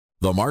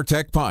The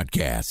MarTech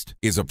Podcast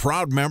is a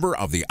proud member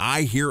of the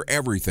I Hear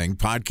Everything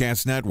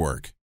Podcast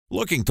Network.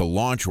 Looking to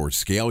launch or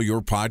scale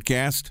your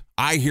podcast?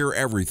 I Hear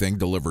Everything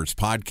delivers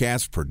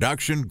podcast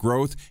production,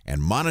 growth,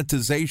 and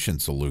monetization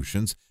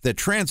solutions that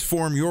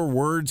transform your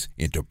words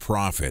into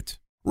profit.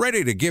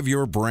 Ready to give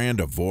your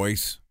brand a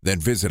voice? Then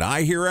visit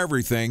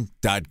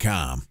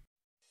iheareverything.com.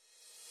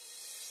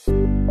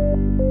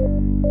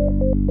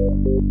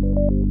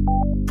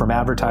 From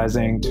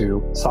advertising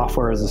to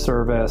software as a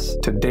service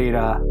to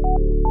data.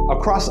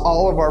 Across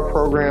all of our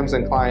programs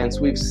and clients,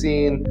 we've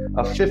seen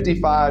a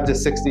 55 to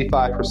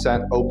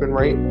 65% open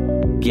rate.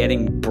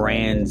 Getting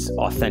brands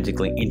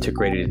authentically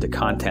integrated into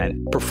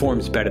content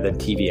performs better than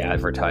TV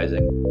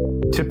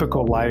advertising.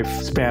 Typical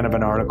lifespan of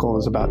an article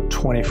is about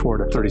 24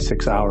 to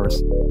 36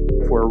 hours.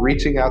 If we're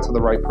reaching out to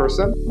the right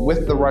person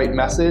with the right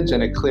message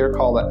and a clear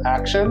call to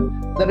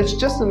action, then it's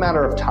just a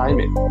matter of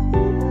timing.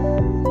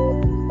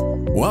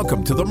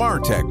 Welcome to the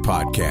MarTech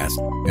Podcast,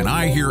 an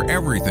I Hear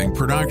Everything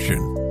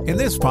production. In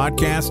this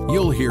podcast,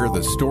 you'll hear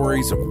the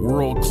stories of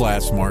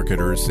world-class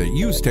marketers that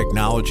use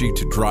technology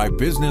to drive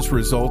business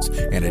results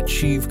and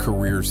achieve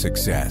career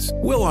success.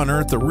 We'll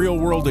unearth the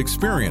real-world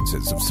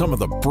experiences of some of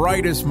the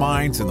brightest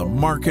minds in the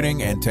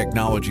marketing and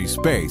technology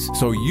space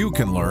so you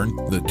can learn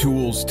the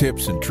tools,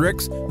 tips, and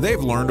tricks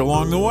they've learned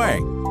along the way.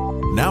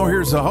 Now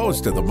here's the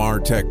host of the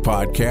MarTech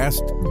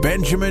Podcast,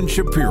 Benjamin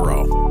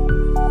Shapiro.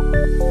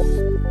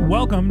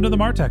 Welcome to the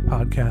MarTech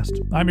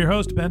Podcast. I'm your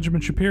host,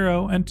 Benjamin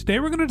Shapiro, and today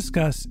we're going to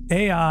discuss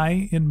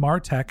AI in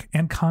MarTech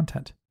and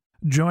content.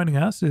 Joining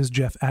us is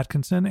Geoff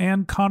Atkinson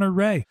and Connor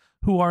Ray,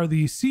 who are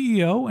the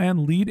CEO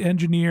and lead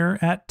engineer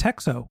at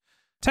Texo.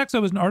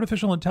 Texo is an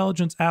artificial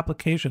intelligence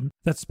application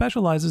that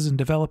specializes in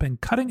developing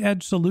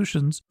cutting-edge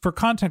solutions for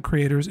content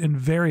creators in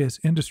various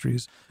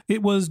industries.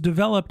 It was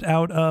developed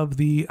out of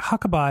the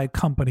Huckabee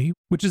company,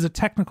 which is a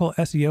technical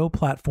SEO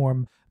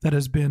platform that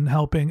has been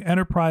helping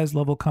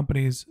enterprise-level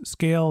companies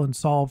scale and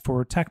solve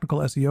for technical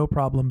SEO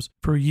problems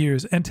for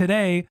years. And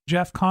today,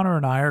 Geoff, Connor,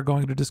 and I are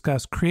going to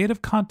discuss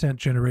creative content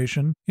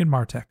generation in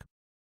MarTech.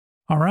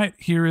 All right,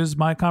 here is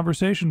my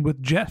conversation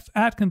with Geoff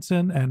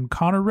Atkinson and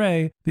Connor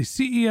Ray, the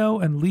CEO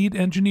and lead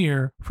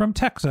engineer from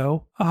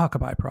Texo, a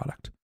Huckabee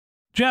product.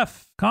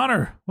 Geoff,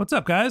 Connor, what's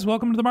up, guys?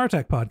 Welcome to the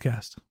MarTech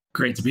Podcast.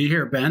 Great to be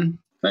here, Ben.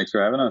 Thanks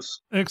for having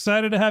us.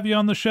 Excited to have you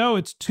on the show.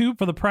 It's two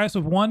for the price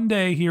of one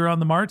day here on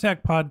the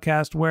MarTech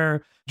Podcast,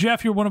 where,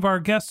 Geoff, you're one of our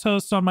guest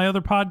hosts on my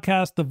other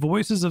podcast, the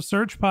Voices of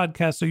Search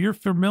podcast, so you're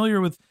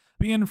familiar with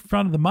being in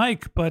front of the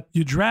mic, but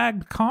you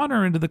dragged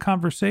Connor into the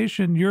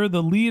conversation. You're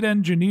the lead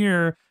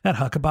engineer at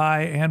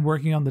Huckabee and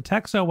working on the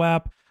Texo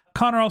app.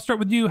 Connor, I'll start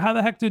with you. How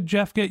the heck did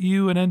Geoff get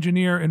you, an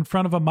engineer, in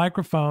front of a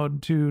microphone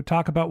to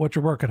talk about what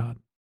you're working on?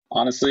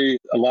 Honestly,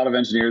 a lot of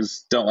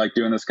engineers don't like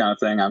doing this kind of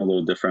thing. I'm a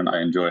little different.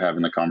 I enjoy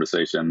having the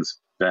conversations.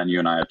 Ben, you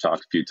and I have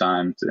talked a few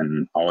times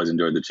and always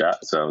enjoyed the chat,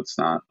 so it's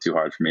not too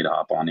hard for me to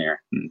hop on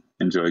here and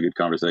enjoy a good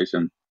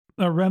conversation.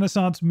 A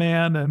Renaissance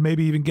man, and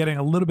maybe even getting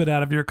a little bit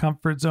out of your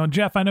comfort zone.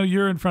 Geoff, I know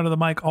you're in front of the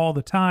mic all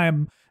the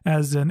time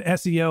as an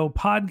SEO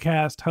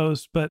podcast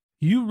host, but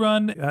you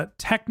run a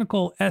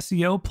technical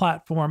SEO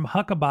platform,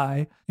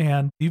 Huckabee,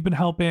 and you've been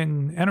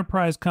helping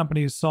enterprise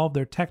companies solve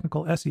their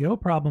technical SEO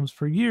problems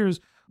for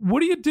years.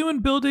 What are you doing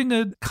building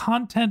a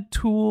content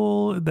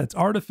tool that's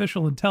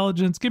artificial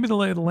intelligence? Give me the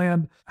lay of the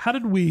land. How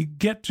did we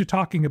get to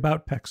talking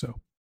about Texo?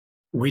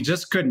 We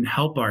just couldn't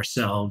help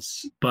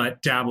ourselves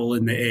but dabble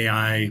in the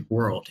AI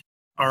world.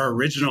 Our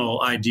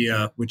original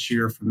idea, which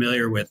you're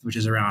familiar with, which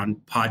is around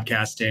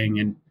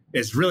podcasting, and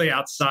is really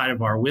outside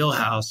of our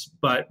wheelhouse,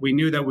 but we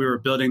knew that we were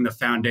building the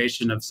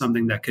foundation of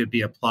something that could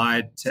be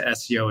applied to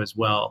SEO as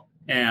well.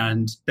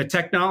 And the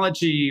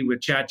technology with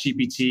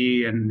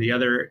ChatGPT and the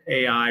other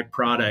AI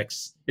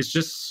products is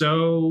just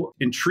so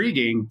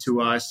intriguing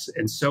to us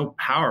and so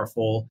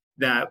powerful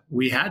that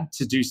we had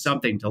to do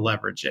something to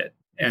leverage it.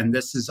 And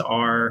this is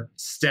our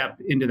step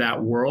into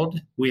that world.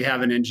 We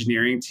have an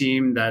engineering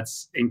team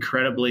that's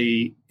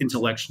incredibly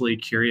intellectually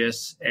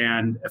curious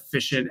and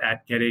efficient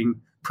at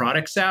getting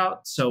products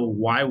out. So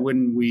why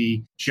wouldn't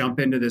we jump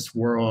into this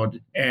world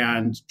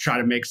and try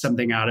to make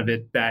something out of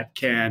it that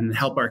can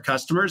help our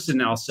customers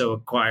and also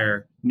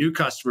acquire new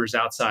customers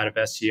outside of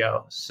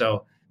SEO?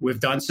 So we've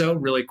done so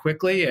really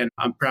quickly, and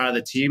I'm proud of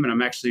the team, and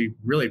I'm actually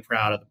really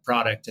proud of the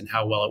product and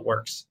how well it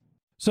works.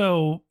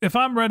 So if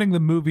I'm writing the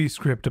movie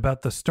script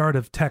about the start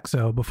of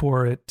Texo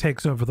before it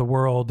takes over the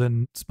world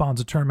and spawns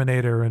a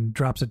Terminator and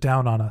drops it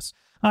down on us,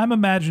 I'm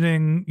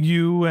imagining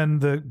you and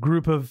the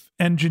group of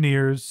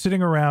engineers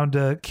sitting around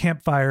a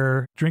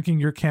campfire, drinking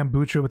your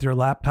kombucha with your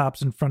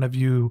laptops in front of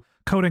you,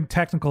 coding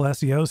technical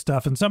SEO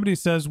stuff. And somebody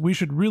says, we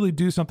should really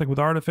do something with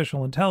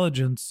artificial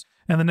intelligence.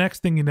 And the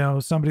next thing you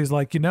know, somebody's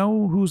like, you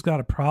know who's got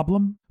a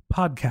problem?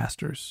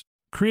 Podcasters.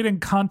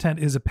 Creating content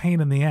is a pain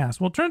in the ass.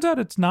 Well, it turns out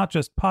it's not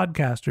just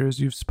podcasters.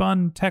 You've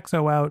spun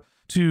Texo out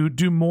to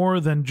do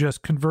more than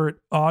just convert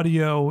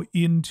audio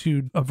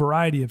into a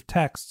variety of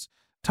texts.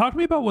 Talk to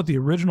me about what the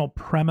original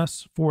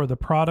premise for the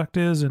product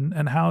is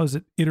and how is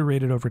it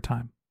iterated over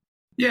time?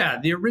 Yeah,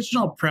 the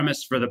original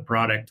premise for the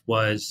product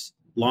was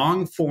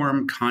long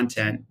form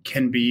content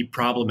can be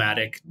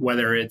problematic,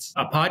 whether it's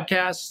a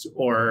podcast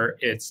or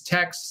it's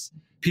text.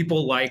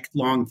 People like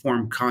long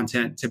form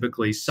content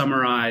typically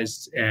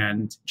summarized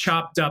and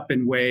chopped up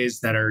in ways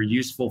that are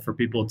useful for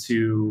people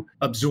to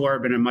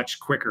absorb in a much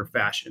quicker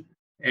fashion.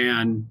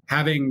 And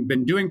having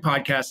been doing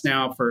podcasts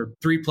now for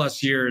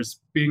 3+ years,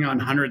 being on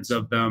hundreds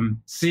of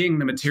them, seeing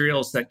the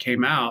materials that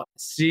came out,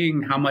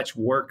 seeing how much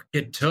work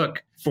it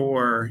took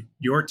for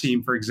your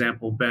team, for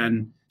example,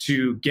 Ben,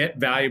 to get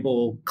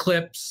valuable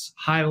clips,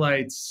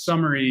 highlights,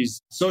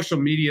 summaries, social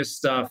media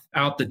stuff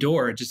out the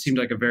door, it just seemed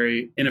like a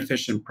very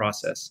inefficient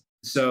process.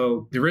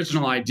 So the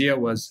original idea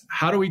was,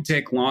 how do we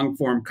take long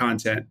form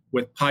content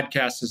with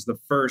podcasts as the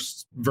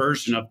first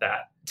version of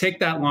that? Take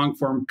that long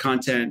form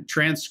content,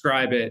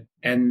 transcribe it,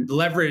 and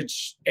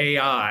leverage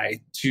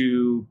AI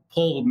to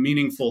pull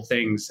meaningful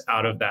things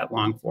out of that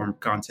long form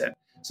content.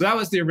 So that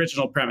was the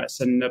original premise.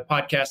 And the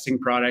podcasting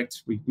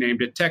product, we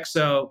named it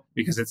Texo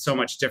because it's so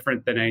much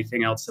different than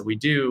anything else that we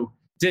do.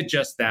 Did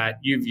just that.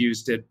 You've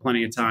used it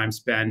plenty of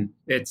times, Ben.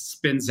 It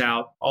spins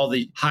out all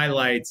the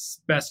highlights,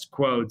 best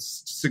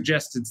quotes,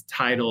 suggested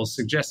titles,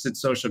 suggested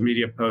social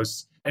media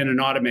posts in an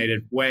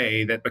automated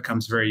way that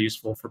becomes very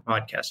useful for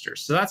podcasters.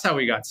 So that's how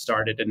we got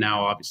started. And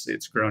now obviously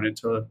it's grown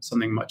into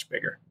something much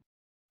bigger.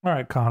 All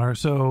right, Connor.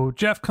 So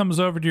Geoff comes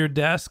over to your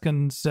desk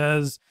and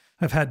says,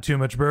 I've had too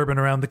much bourbon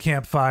around the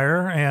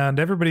campfire, and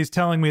everybody's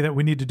telling me that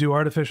we need to do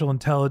artificial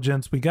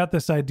intelligence. We got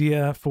this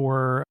idea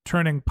for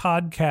turning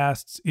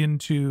podcasts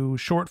into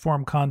short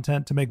form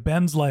content to make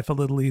Ben's life a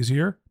little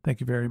easier. Thank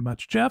you very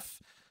much, Geoff.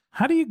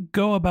 How do you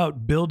go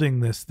about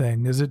building this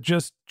thing? Is it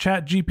just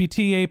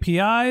ChatGPT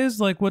APIs?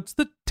 Like, what's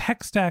the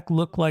tech stack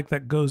look like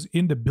that goes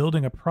into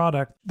building a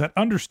product that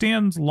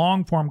understands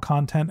long form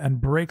content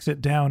and breaks it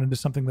down into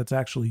something that's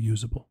actually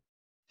usable?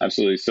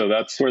 Absolutely. So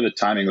that's where the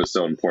timing was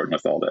so important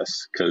with all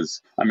this,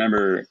 because I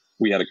remember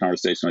we had a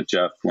conversation with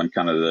Geoff when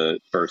kind of the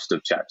burst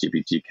of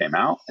ChatGPT came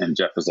out, and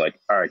Geoff was like,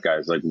 all right,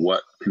 guys, like,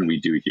 what can we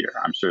do here?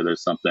 I'm sure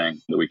there's something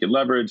that we could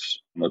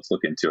leverage. Let's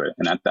look into it.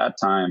 And at that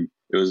time,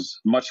 it was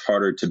much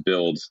harder to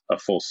build a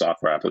full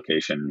software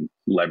application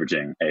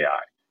leveraging AI.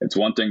 It's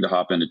one thing to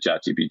hop into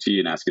ChatGPT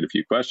and ask it a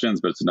few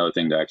questions, but it's another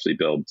thing to actually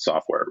build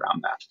software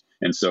around that.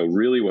 And so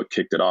really what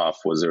kicked it off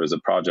was there was a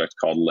project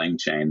called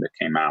LangChain that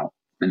came out.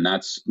 And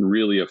that's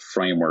really a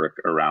framework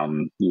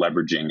around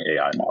leveraging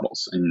AI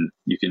models. And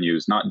you can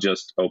use not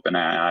just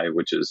OpenAI,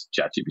 which is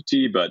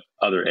ChatGPT, but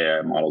other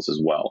AI models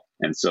as well.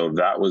 And so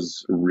that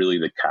was really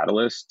the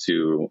catalyst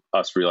to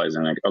us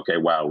realizing, like, okay,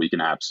 wow, we can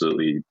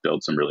absolutely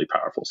build some really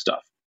powerful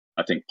stuff.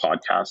 I think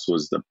podcasts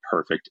was the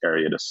perfect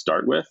area to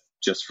start with,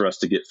 just for us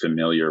to get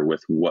familiar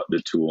with what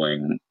the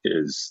tooling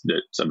is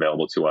that's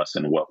available to us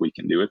and what we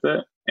can do with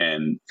it.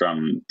 And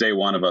from day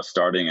one of us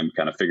starting and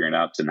kind of figuring it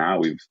out to now,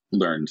 we've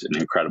learned an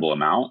incredible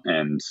amount.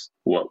 And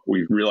what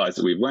we've realized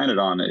that we've landed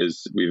on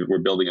is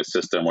we're building a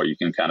system where you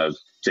can kind of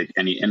take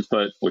any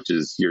input, which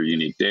is your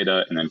unique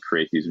data, and then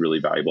create these really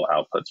valuable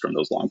outputs from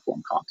those long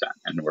form content.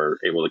 And we're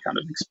able to kind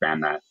of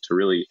expand that to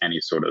really any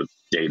sort of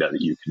data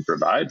that you can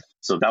provide.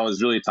 So that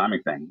was really a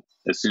timing thing.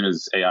 As soon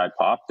as AI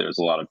popped, there's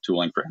a lot of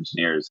tooling for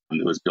engineers,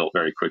 and it was built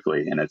very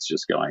quickly, and it's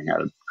just going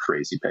at a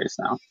crazy pace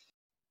now.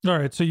 All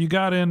right, so you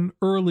got in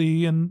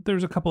early, and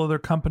there's a couple other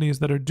companies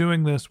that are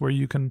doing this where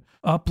you can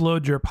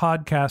upload your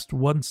podcast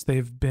once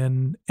they've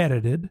been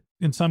edited.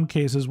 In some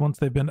cases, once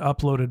they've been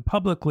uploaded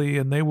publicly,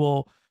 and they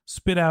will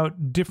spit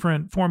out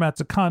different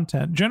formats of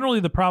content.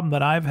 Generally, the problem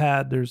that I've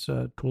had, there's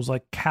tools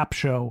like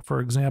Capsho, for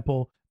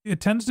example. It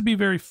tends to be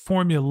very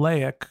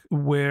formulaic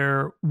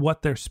where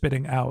what they're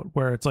spitting out,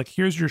 where it's like,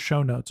 here's your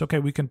show notes. Okay,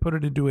 we can put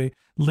it into a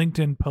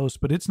LinkedIn post,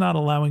 but it's not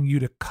allowing you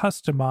to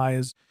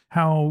customize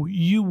how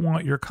you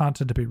want your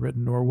content to be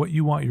written or what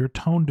you want your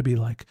tone to be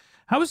like.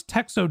 How is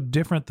Texo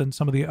different than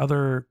some of the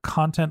other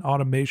content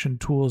automation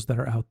tools that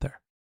are out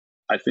there?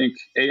 I think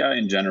AI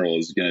in general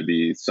is going to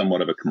be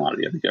somewhat of a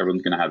commodity. I think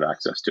everyone's going to have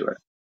access to it.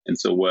 And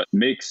so what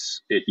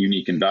makes it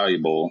unique and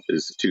valuable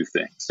is two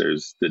things.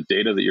 There's the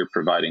data that you're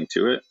providing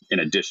to it, in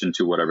addition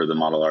to whatever the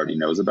model already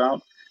knows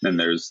about. And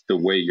there's the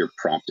way you're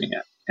prompting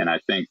it. And I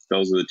think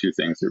those are the two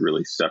things that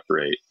really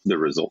separate the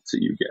results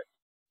that you get.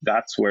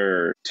 That's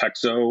where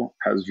Texo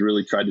has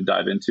really tried to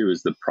dive into,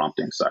 is the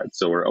prompting side.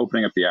 So we're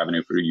opening up the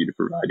avenue for you to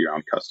provide your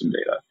own custom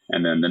data.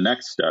 And then the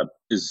next step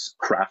is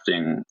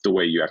crafting the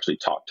way you actually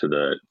talk to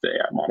the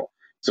AI model.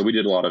 So we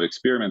did a lot of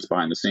experiments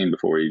behind the scene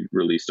before we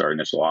released our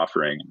initial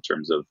offering in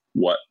terms of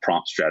what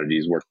prompt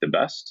strategies work the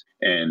best.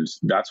 And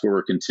that's where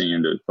we're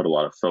continuing to put a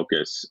lot of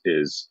focus,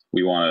 is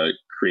we want to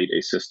create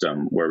a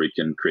system where we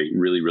can create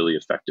really, really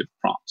effective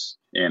prompts.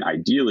 And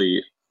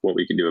ideally, what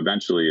we can do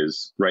eventually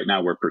is, right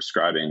now we're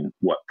prescribing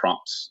what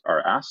prompts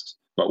are asked,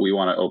 but we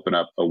want to open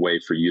up a way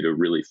for you to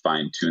really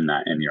fine tune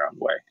that in your own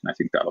way. And I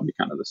think that'll be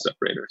kind of the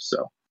separator.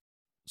 So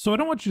I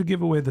don't want you to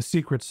give away the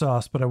secret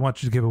sauce, but I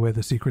want you to give away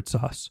the secret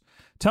sauce.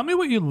 Tell me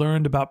what you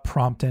learned about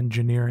prompt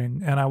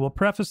engineering. And I will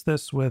preface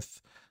this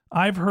with,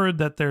 I've heard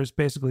that there's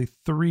basically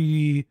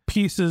 3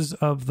 pieces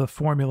of the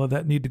formula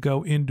that need to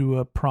go into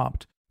a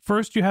prompt.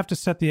 First, you have to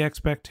set the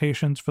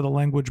expectations for the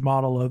language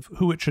model of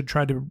who it should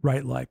try to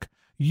write like.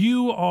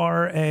 You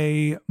are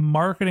a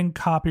marketing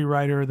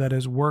copywriter that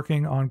is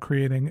working on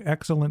creating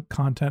excellent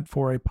content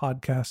for a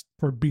podcast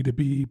for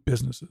B2B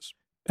businesses.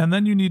 And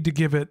then you need to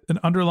give it an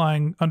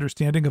underlying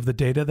understanding of the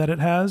data that it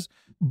has.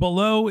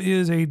 Below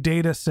is a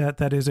data set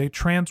that is a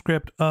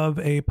transcript of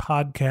a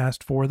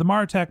podcast for the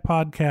MarTech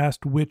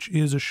podcast, which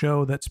is a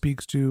show that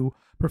speaks to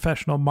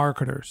professional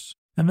marketers.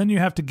 And then you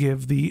have to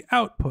give the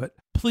output.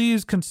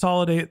 Please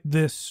consolidate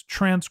this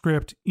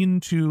transcript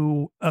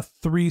into a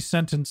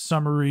 3-sentence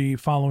summary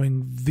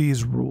following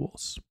these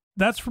rules.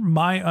 That's from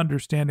my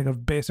understanding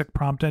of basic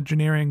prompt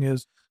engineering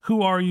is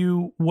who are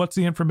you, what's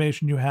the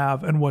information you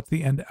have, and what's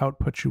the end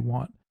output you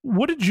want.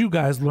 What did you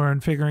guys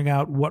learn figuring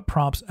out what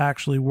prompts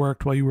actually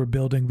worked while you were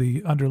building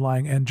the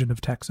underlying engine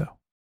of Texo?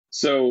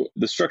 So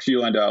the structure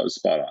you lined out is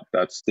spot on.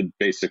 That's the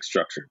basic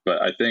structure.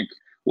 But I think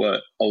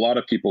what a lot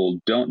of people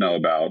don't know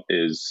about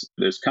is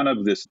there's kind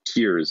of this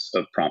tiers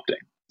of prompting.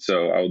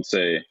 So I would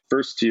say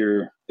first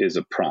tier is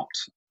a prompt.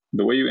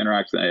 The way you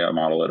interact with an AI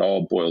model, it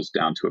all boils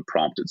down to a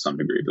prompt at some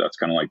degree, but that's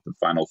kind of like the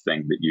final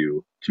thing that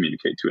you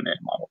communicate to an AI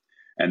model.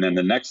 And then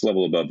the next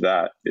level above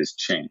that is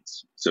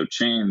chains. So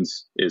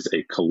chains is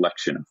a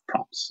collection of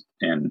prompts.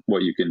 And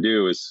what you can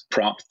do is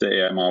prompt the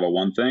AI model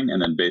one thing,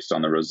 and then based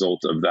on the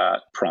result of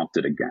that, prompt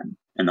it again.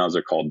 And those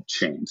are called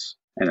chains.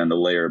 And then the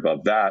layer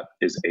above that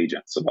is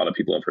agents. A lot of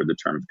people have heard the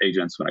term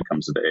agents when it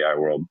comes to the AI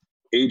world.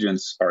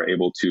 Agents are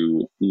able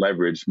to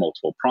leverage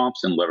multiple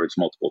prompts and leverage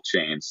multiple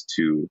chains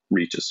to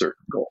reach a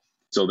certain goal.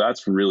 So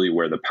that's really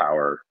where the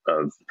power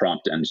of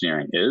prompt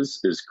engineering is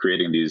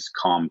creating these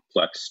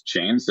complex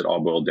chains that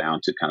all boil down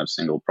to kind of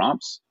single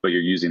prompts, but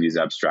you're using these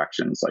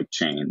abstractions like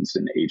chains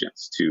and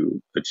agents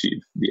to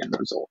achieve the end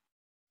result.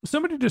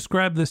 Somebody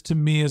described this to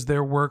me as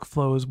their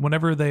workflows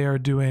whenever they are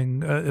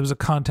doing, it was a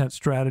content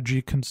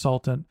strategy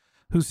consultant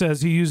who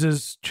says he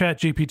uses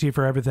ChatGPT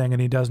for everything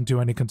and he doesn't do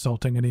any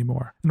consulting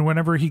anymore. And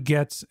whenever he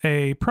gets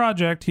a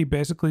project, he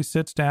basically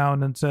sits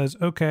down and says,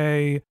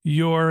 okay,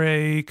 you're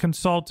a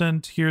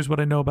consultant. Here's what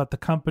I know about the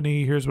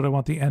company. Here's what I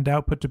want the end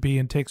output to be,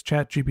 and takes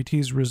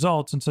ChatGPT's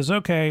results and says,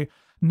 okay,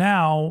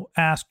 now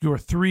ask your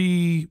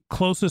 3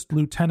 closest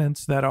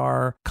lieutenants that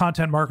are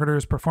content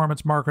marketers,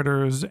 performance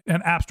marketers,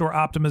 and app store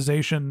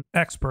optimization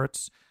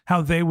experts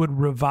how they would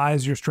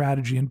revise your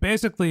strategy. And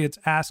basically it's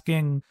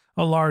asking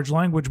a large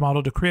language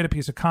model to create a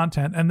piece of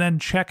content and then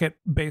check it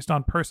based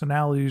on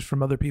personalities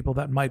from other people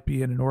that might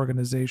be in an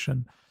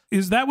organization.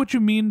 Is that what you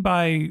mean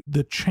by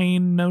the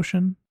chain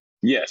notion?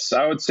 Yes,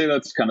 I would say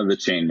that's kind of the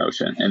chain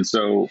motion. And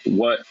so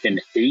what an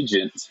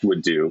agent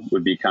would do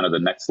would be kind of the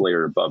next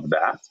layer above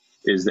that.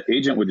 Is the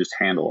agent would just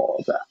handle all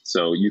of that.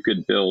 So you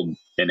could build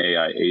an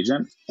AI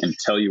agent and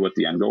tell you what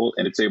the end goal,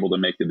 and it's able to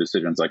make the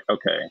decisions like,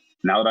 okay,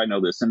 now that I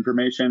know this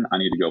information, I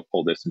need to go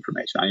pull this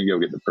information. I need to go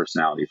get the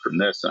personality from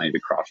this. I need to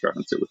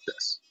cross-reference it with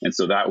this. And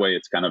so that way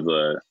it's kind of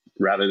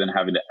rather than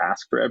having to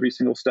ask for every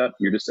single step,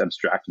 you're just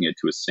abstracting it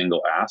to a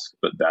single ask,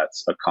 but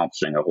that's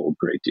accomplishing a whole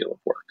great deal of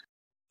work.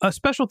 A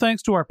special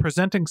thanks to our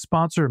presenting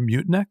sponsor,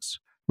 Mutinex.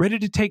 Ready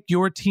to take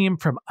your team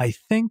from I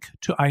think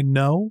to I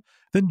know?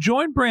 Then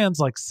join brands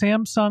like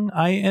Samsung,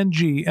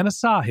 ING, and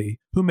Asahi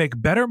who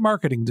make better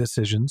marketing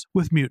decisions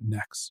with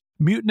Mutinex.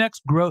 Mutinex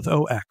Growth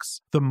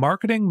OX, the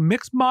marketing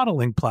mix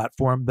modeling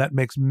platform that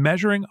makes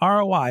measuring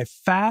ROI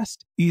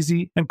fast,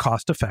 easy, and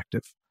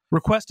cost-effective.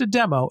 Request a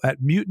demo at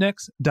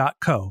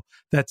mutinex.co.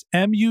 That's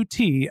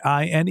MUTINEX.co.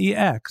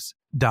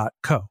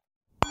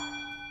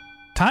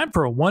 Time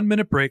for a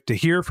 1-minute break to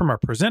hear from our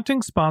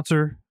presenting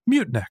sponsor,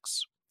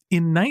 Mutinex.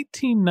 In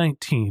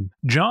 1919,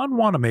 John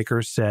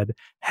Wanamaker said,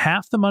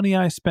 "Half the money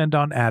I spend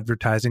on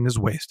advertising is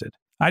wasted.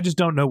 I just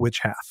don't know which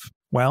half."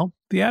 Well,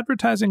 the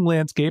advertising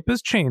landscape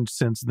has changed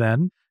since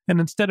then,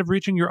 and instead of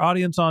reaching your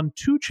audience on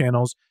 2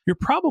 channels, you're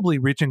probably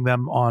reaching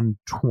them on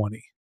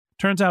 20.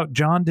 Turns out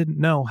John didn't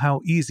know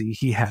how easy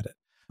he had it.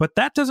 But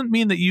that doesn't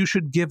mean that you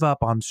should give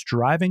up on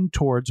striving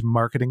towards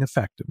marketing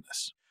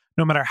effectiveness.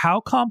 No matter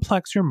how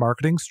complex your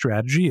marketing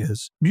strategy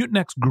is,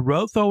 Mutinex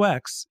Growth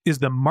OX is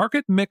the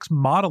market mix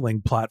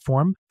modeling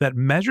platform that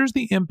measures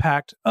the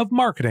impact of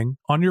marketing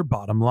on your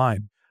bottom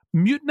line.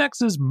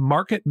 Mutinex's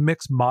market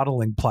mix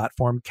modeling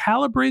platform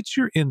calibrates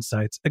your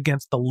insights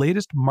against the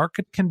latest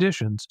market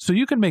conditions so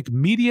you can make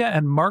media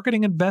and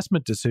marketing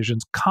investment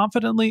decisions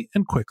confidently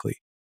and quickly.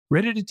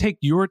 Ready to take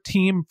your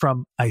team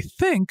from I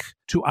think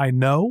to I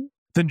know?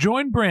 Then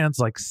join brands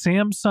like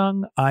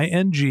Samsung,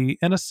 ING,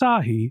 and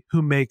Asahi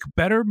who make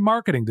better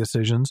marketing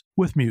decisions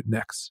with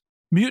Mutinex.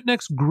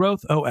 Mutinex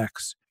Growth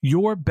OX.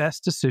 Your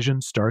best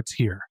decision starts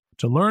here.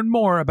 To learn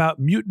more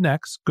about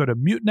Mutinex, go to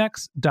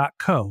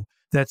mutinex.co.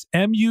 That's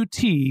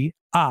MUTINEX.co.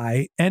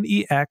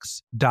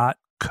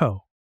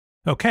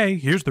 Okay,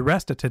 here's the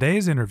rest of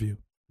today's interview.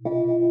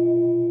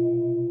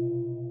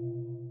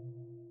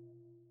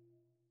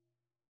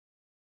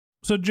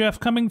 So, Geoff,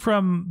 coming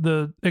from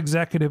the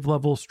executive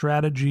level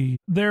strategy,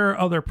 there are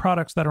other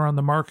products that are on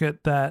the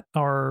market that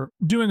are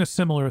doing a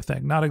similar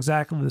thing, not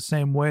exactly the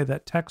same way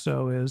that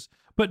Texo is,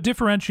 But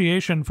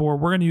differentiation for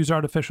we're going to use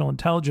artificial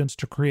intelligence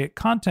to create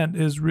content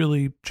is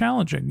really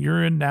challenging.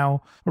 You're in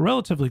now a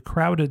relatively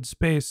crowded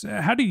space.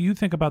 How do you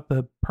think about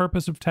the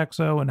purpose of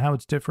Texo and how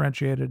it's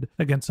differentiated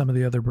against some of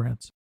the other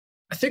brands?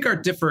 I think our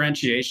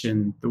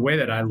differentiation, the way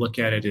that I look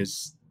at it,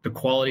 is the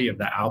quality of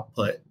the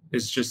output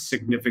is just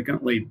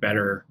significantly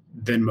better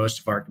than most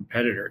of our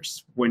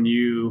competitors. When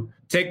you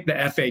take the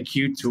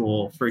FAQ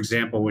tool, for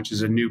example, which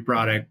is a new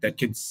product that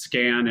could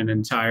scan an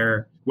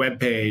entire web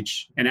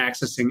page and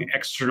accessing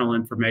external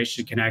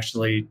information can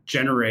actually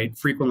generate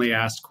frequently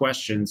asked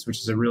questions, which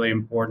is a really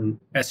important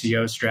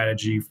SEO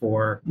strategy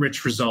for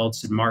rich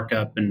results and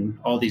markup and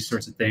all these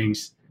sorts of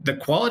things. The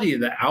quality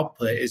of the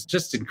output is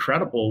just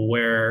incredible,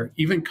 where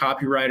even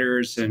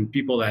copywriters and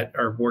people that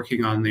are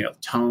working on the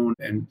tone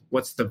and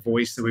what's the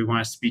voice that we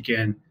want to speak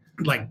in,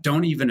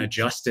 don't even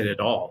adjust it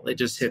at all. They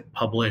just hit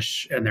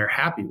publish and they're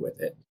happy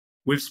with it.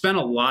 We've spent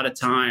a lot of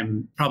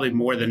time, probably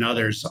more than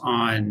others,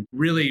 on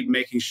really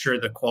making sure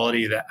the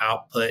quality of the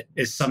output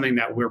is something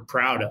that we're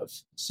proud of.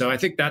 So I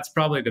think that's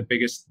probably the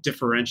biggest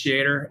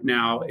differentiator.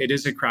 Now, it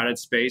is a crowded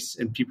space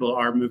and people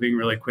are moving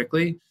really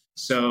quickly.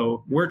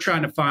 So we're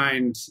trying to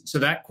find, so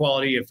that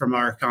quality from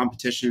our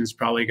competition is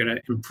probably going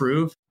to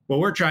improve. What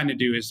we're trying to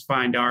do is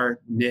find our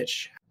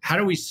niche. How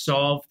do we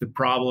solve the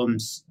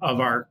problems of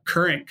our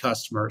current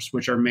customers,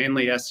 which are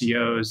mainly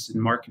SEOs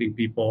and marketing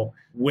people,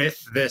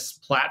 with this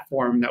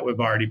platform that we've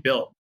already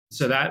built?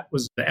 So that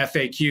was the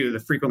FAQ, the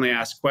frequently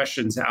asked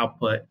questions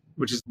output,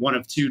 which is one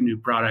of two new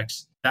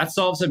products. That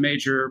solves a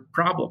major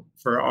problem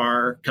for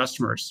our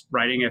customers.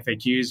 Writing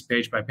FAQs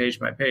page by page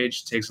by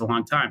page takes a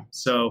long time.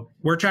 So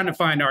we're trying to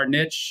find our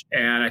niche,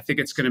 and I think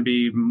it's going to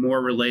be more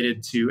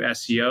related to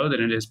SEO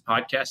than it is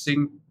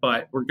podcasting,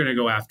 but we're going to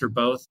go after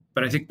both.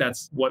 But I think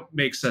that's what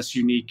makes us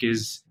unique,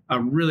 is a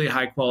really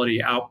high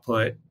quality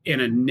output in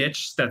a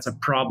niche that's a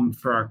problem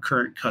for our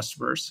current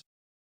customers.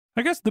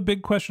 I guess the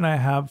big question I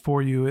have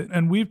for you,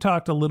 and we've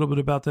talked a little bit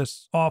about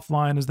this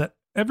offline, is that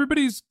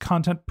everybody's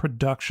content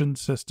production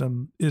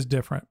system is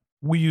different.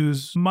 We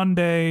use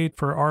Monday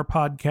for our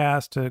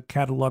podcast to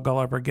catalog all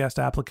of our guest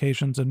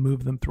applications and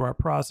move them through our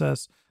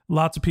process.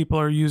 Lots of people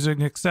are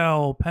using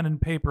Excel, pen and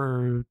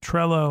paper,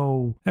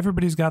 Trello.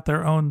 Everybody's got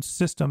their own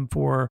system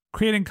for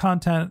creating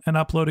content and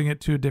uploading it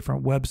to a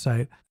different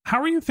website. How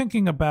are you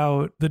thinking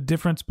about the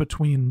difference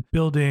between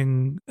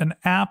building an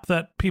app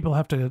that people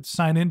have to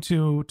sign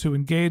into to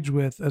engage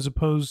with, as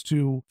opposed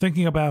to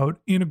thinking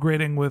about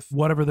integrating with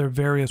whatever their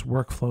various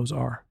workflows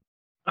are?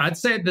 I'd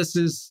say this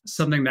is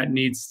something that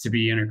needs to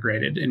be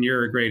integrated, and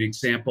you're a great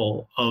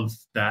example of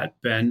that,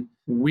 Ben.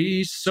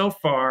 We so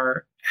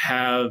far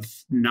have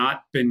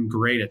not been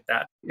great at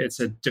that. It's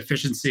a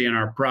deficiency in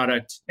our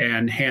product,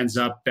 and hands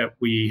up that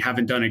we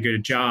haven't done a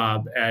good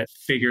job at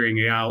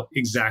figuring out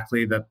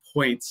exactly the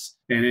points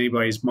in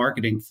anybody's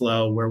marketing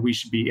flow where we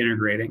should be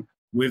integrating.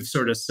 We've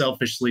sort of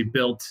selfishly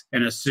built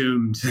and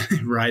assumed,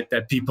 right,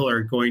 that people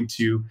are going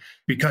to,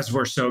 because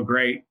we're so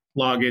great,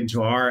 log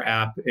into our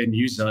app and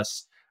use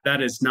us.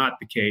 That is not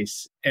the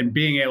case. And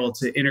being able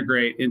to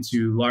integrate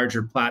into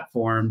larger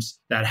platforms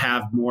that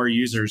have more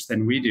users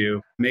than we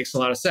do makes a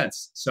lot of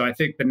sense. So I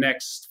think the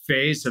next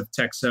phase of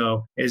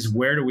Texo is,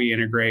 where do we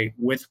integrate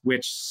with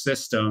which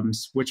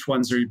systems, which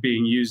ones are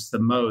being used the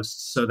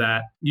most, so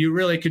that you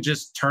really could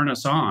just turn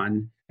us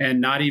on and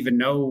not even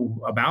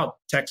know about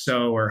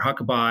Texo or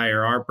Huckabye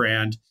or our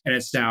brand, and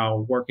it's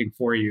now working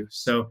for you.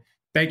 So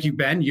thank you,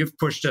 Ben. You've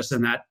pushed us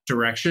in that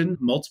direction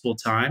multiple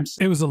times.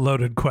 It was a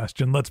loaded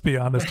question. Let's be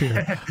honest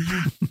here.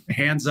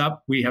 Hands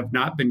up, we have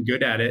not been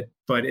good at it,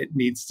 but it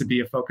needs to be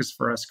a focus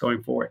for us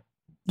going forward.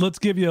 Let's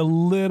give you a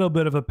little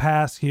bit of a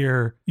pass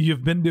here.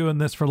 You've been doing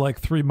this for like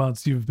 3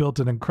 months. You've built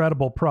an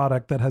incredible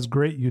product that has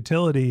great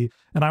utility,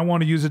 and I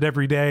want to use it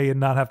every day and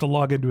not have to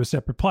log into a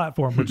separate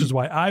platform, which is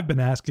why I've been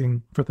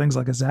asking for things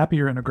like a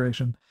Zapier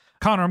integration.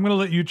 Connor, I'm going to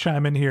let you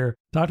chime in here.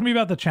 Talk to me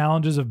about the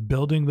challenges of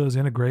building those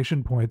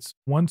integration points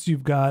once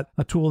you've got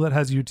a tool that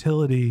has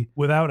utility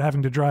without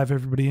having to drive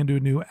everybody into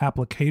a new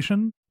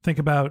application. Think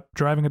about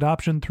driving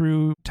adoption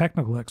through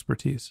technical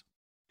expertise.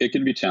 It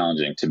can be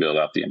challenging to build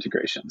out the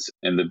integrations.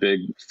 And the big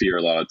fear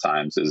a lot of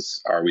times is,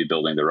 are we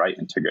building the right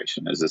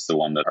integration? Is this the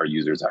one that our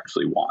users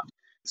actually want?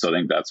 So I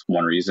think that's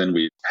one reason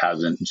we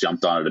haven't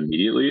jumped on it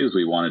immediately, is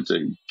we wanted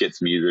to get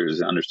some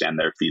users and understand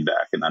their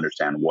feedback and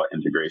understand what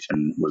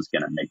integration was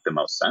going to make the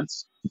most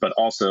sense. But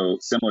also,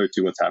 similar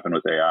to what's happened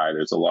with AI,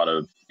 there's a lot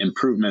of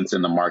improvements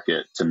in the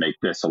market to make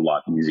this a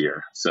lot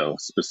easier. So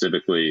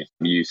specifically,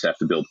 you used to have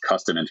to build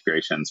custom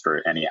integrations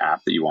for any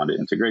app that you want to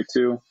integrate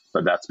to,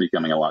 but that's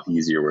becoming a lot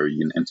easier, where you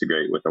can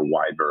integrate with a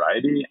wide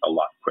variety a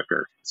lot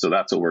quicker. So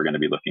that's what we're going to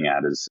be looking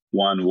at is,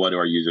 one, what do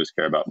our users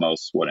care about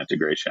most? What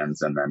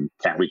integrations? And then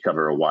can we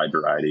cover a wide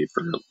variety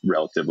for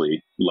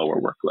relatively lower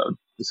workload?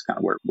 This is kind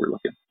of where we're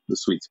looking, the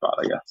sweet spot,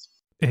 I guess.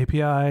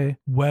 API,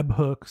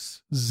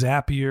 webhooks,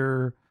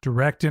 Zapier,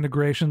 direct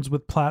integrations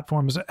with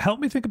platforms. Help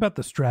me think about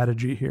the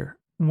strategy here.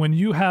 when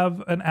you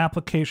have an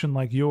application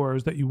like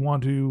yours that you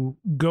want to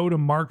go to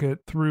market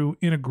through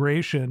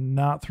integration,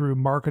 not through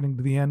marketing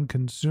to the end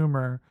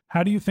consumer,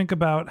 how do you think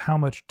about how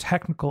much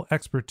technical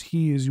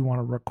expertise you want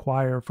to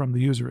require from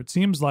the user? It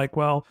seems like,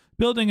 well,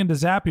 building into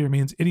Zapier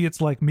means idiots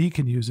like me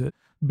can use it.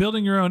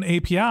 Building your own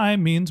API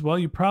means, well,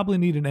 you probably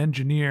need an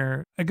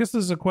engineer. I guess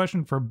this is a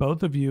question for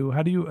both of you.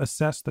 How do you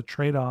assess the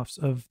trade-offs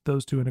of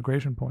those two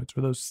integration points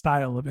or those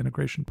style of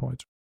integration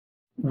points?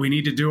 We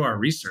need to do our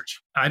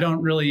research. I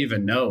don't really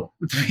even know,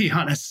 to be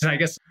honest. I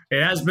guess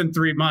it has been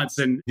 3 months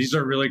and these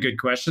are really good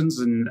questions.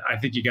 And I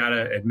think you got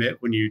to admit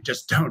when you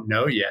just don't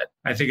know yet.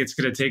 I think it's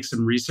going to take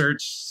some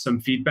research,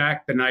 some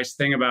feedback. The nice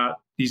thing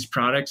about these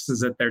products is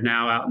that they're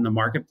now out in the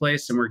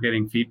marketplace and we're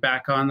getting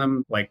feedback on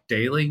them like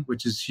daily,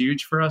 which is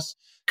huge for us.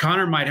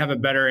 Connor might have a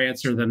better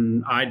answer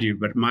than I do,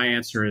 but my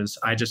answer is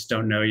I just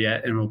don't know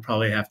yet. And we'll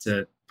probably have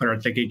to put our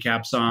thinking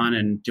caps on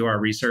and do our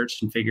research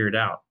and figure it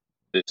out.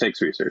 It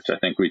takes research. I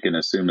think we can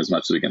assume as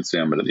much as we can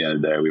assume, but at the end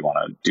of the day, we want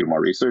to do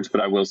more research.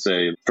 But I will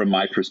say, from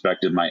my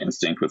perspective, my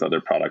instinct with other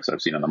products I've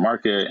seen on the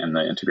market and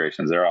the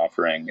integrations they're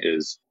offering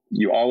is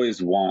you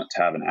always want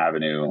to have an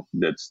avenue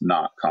that's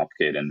not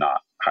complicated and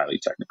not highly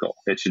technical.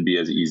 It should be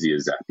as easy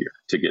as Zapier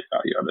to get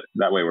value of it.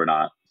 That way, we're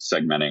not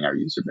segmenting our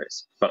user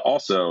base. But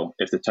also,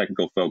 if the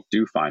technical folk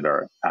do find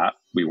our app,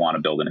 we want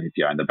to build an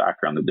API in the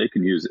background that they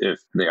can use if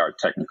they are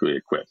technically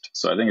equipped.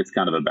 So I think it's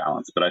kind of a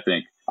balance. But I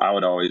think I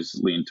would always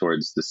lean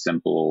towards the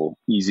simple,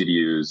 easy to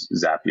use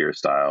Zapier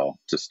style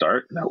to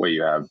start. That way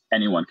you have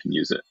anyone can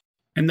use it.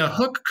 And the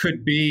hook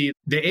could be,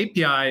 the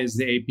API is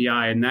the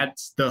API, and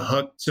that's the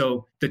hook.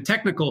 So the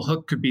technical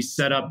hook could be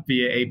set up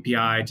via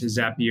API to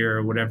Zapier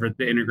or whatever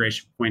the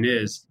integration point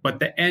is.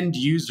 But the end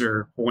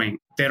user point,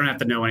 they don't have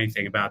to know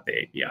anything about the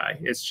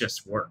API. It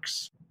just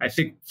works. I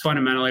think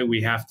fundamentally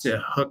we have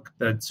to hook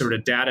the sort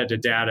of data to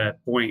data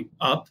point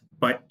up,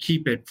 but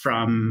keep it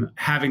from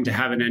having to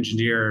have an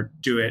engineer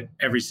do it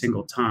every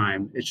single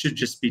time. It should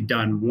just be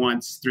done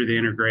once through the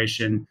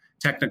integration,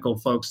 technical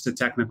folks to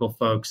technical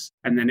folks,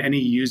 and then any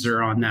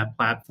user on that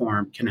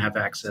platform can have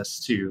access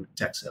to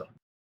Texo.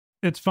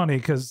 It's funny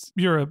because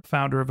you're a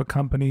founder of a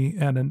company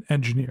and an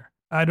engineer.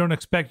 I don't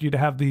expect you to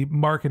have the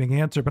marketing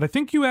answer, but I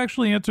think you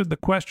actually answered the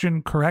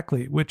question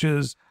correctly, which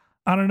is,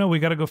 I don't know, we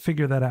got to go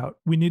figure that out.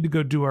 We need to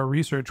go do our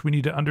research. We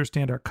need to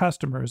understand our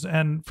customers.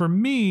 And for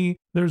me,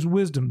 there's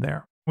wisdom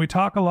there. We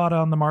talk a lot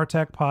on the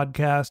MarTech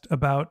podcast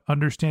about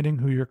understanding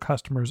who your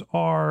customers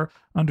are,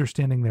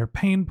 understanding their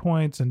pain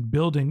points, and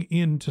building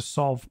in to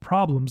solve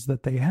problems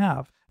that they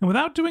have. And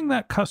without doing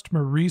that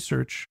customer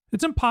research,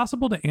 it's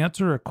impossible to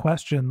answer a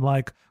question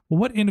like, well,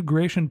 what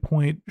integration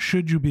point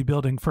should you be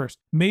building first?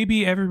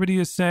 Maybe everybody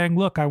is saying,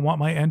 look, I want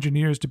my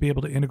engineers to be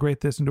able to integrate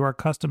this into our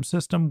custom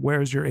system.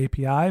 Where's your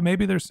API?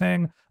 Maybe they're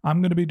saying,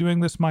 I'm going to be doing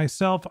this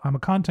myself. I'm a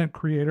content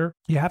creator.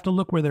 You have to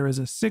look where there is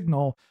a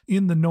signal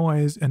in the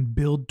noise and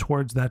build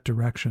towards that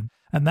direction.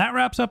 And that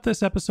wraps up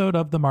this episode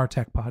of the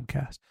MarTech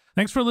podcast.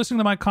 Thanks for listening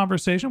to my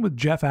conversation with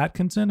Geoff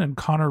Atkinson and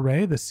Connor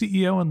Ray, the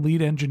CEO and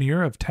lead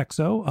engineer of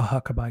Texo, a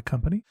Huckabee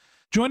company.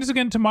 Join us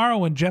again tomorrow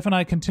when Geoff and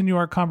I continue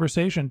our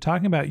conversation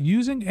talking about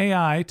using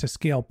AI to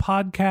scale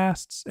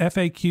podcasts,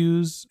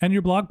 FAQs, and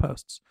your blog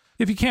posts.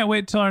 If you can't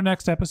wait till our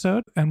next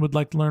episode and would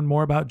like to learn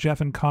more about Geoff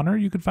and Connor,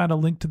 you can find a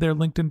link to their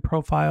LinkedIn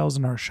profiles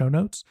in our show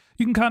notes.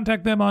 You can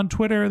contact them on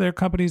Twitter. Their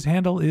company's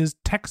handle is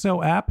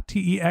TexoApp,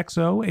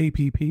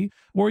 TexoApp,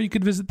 or you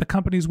could visit the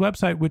company's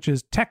website, which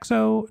is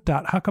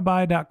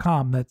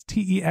texo.huckabee.com. That's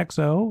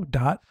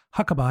texo.huckabee,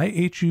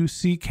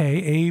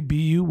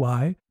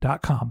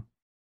 HUCKABUY.com.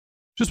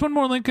 Just one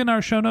more link in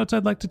our show notes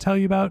I'd like to tell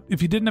you about.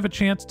 If you didn't have a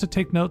chance to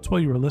take notes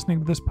while you were listening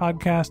to this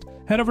podcast,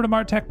 head over to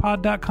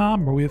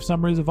martechpod.com where we have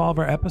summaries of all of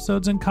our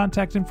episodes and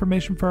contact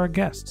information for our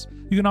guests.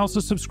 You can also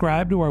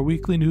subscribe to our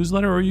weekly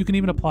newsletter, or you can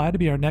even apply to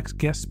be our next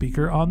guest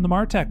speaker on the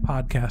MarTech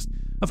podcast.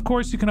 Of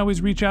course, you can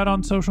always reach out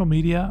on social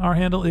media. Our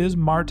handle is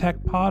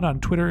MarTechPod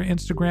on Twitter,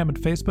 Instagram, and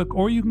Facebook,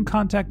 or you can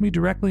contact me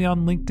directly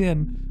on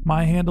LinkedIn.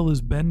 My handle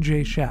is Ben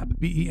J. Shap,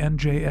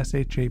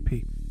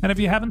 BenJShap. And if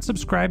you haven't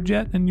subscribed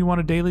yet and you want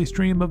a daily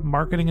stream of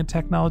marketing and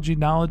technology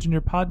knowledge in your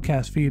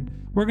podcast feed,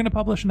 we're going to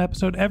publish an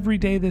episode every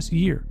day this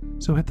year.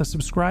 So hit the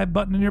subscribe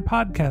button in your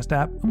podcast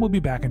app and we'll be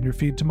back in your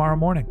feed tomorrow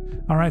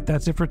morning. All right,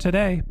 that's it for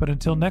today. But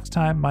until next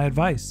time, my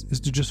advice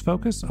is to just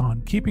focus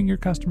on keeping your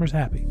customers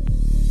happy.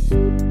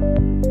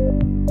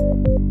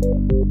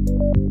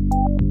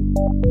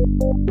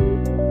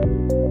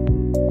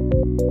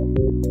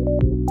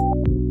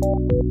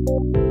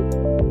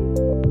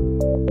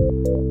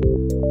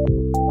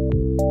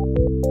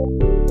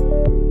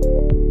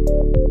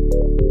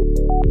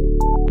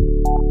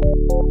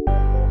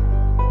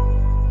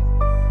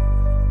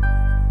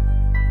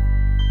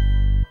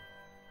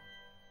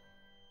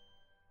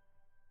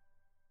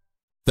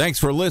 Thanks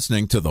for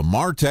listening to the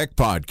MarTech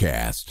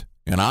podcast,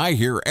 and I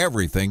Hear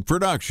Everything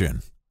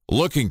production.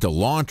 Looking to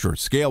launch or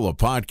scale a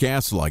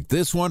podcast like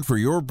this one for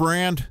your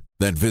brand?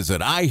 Then visit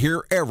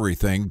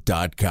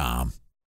iheareverything.com.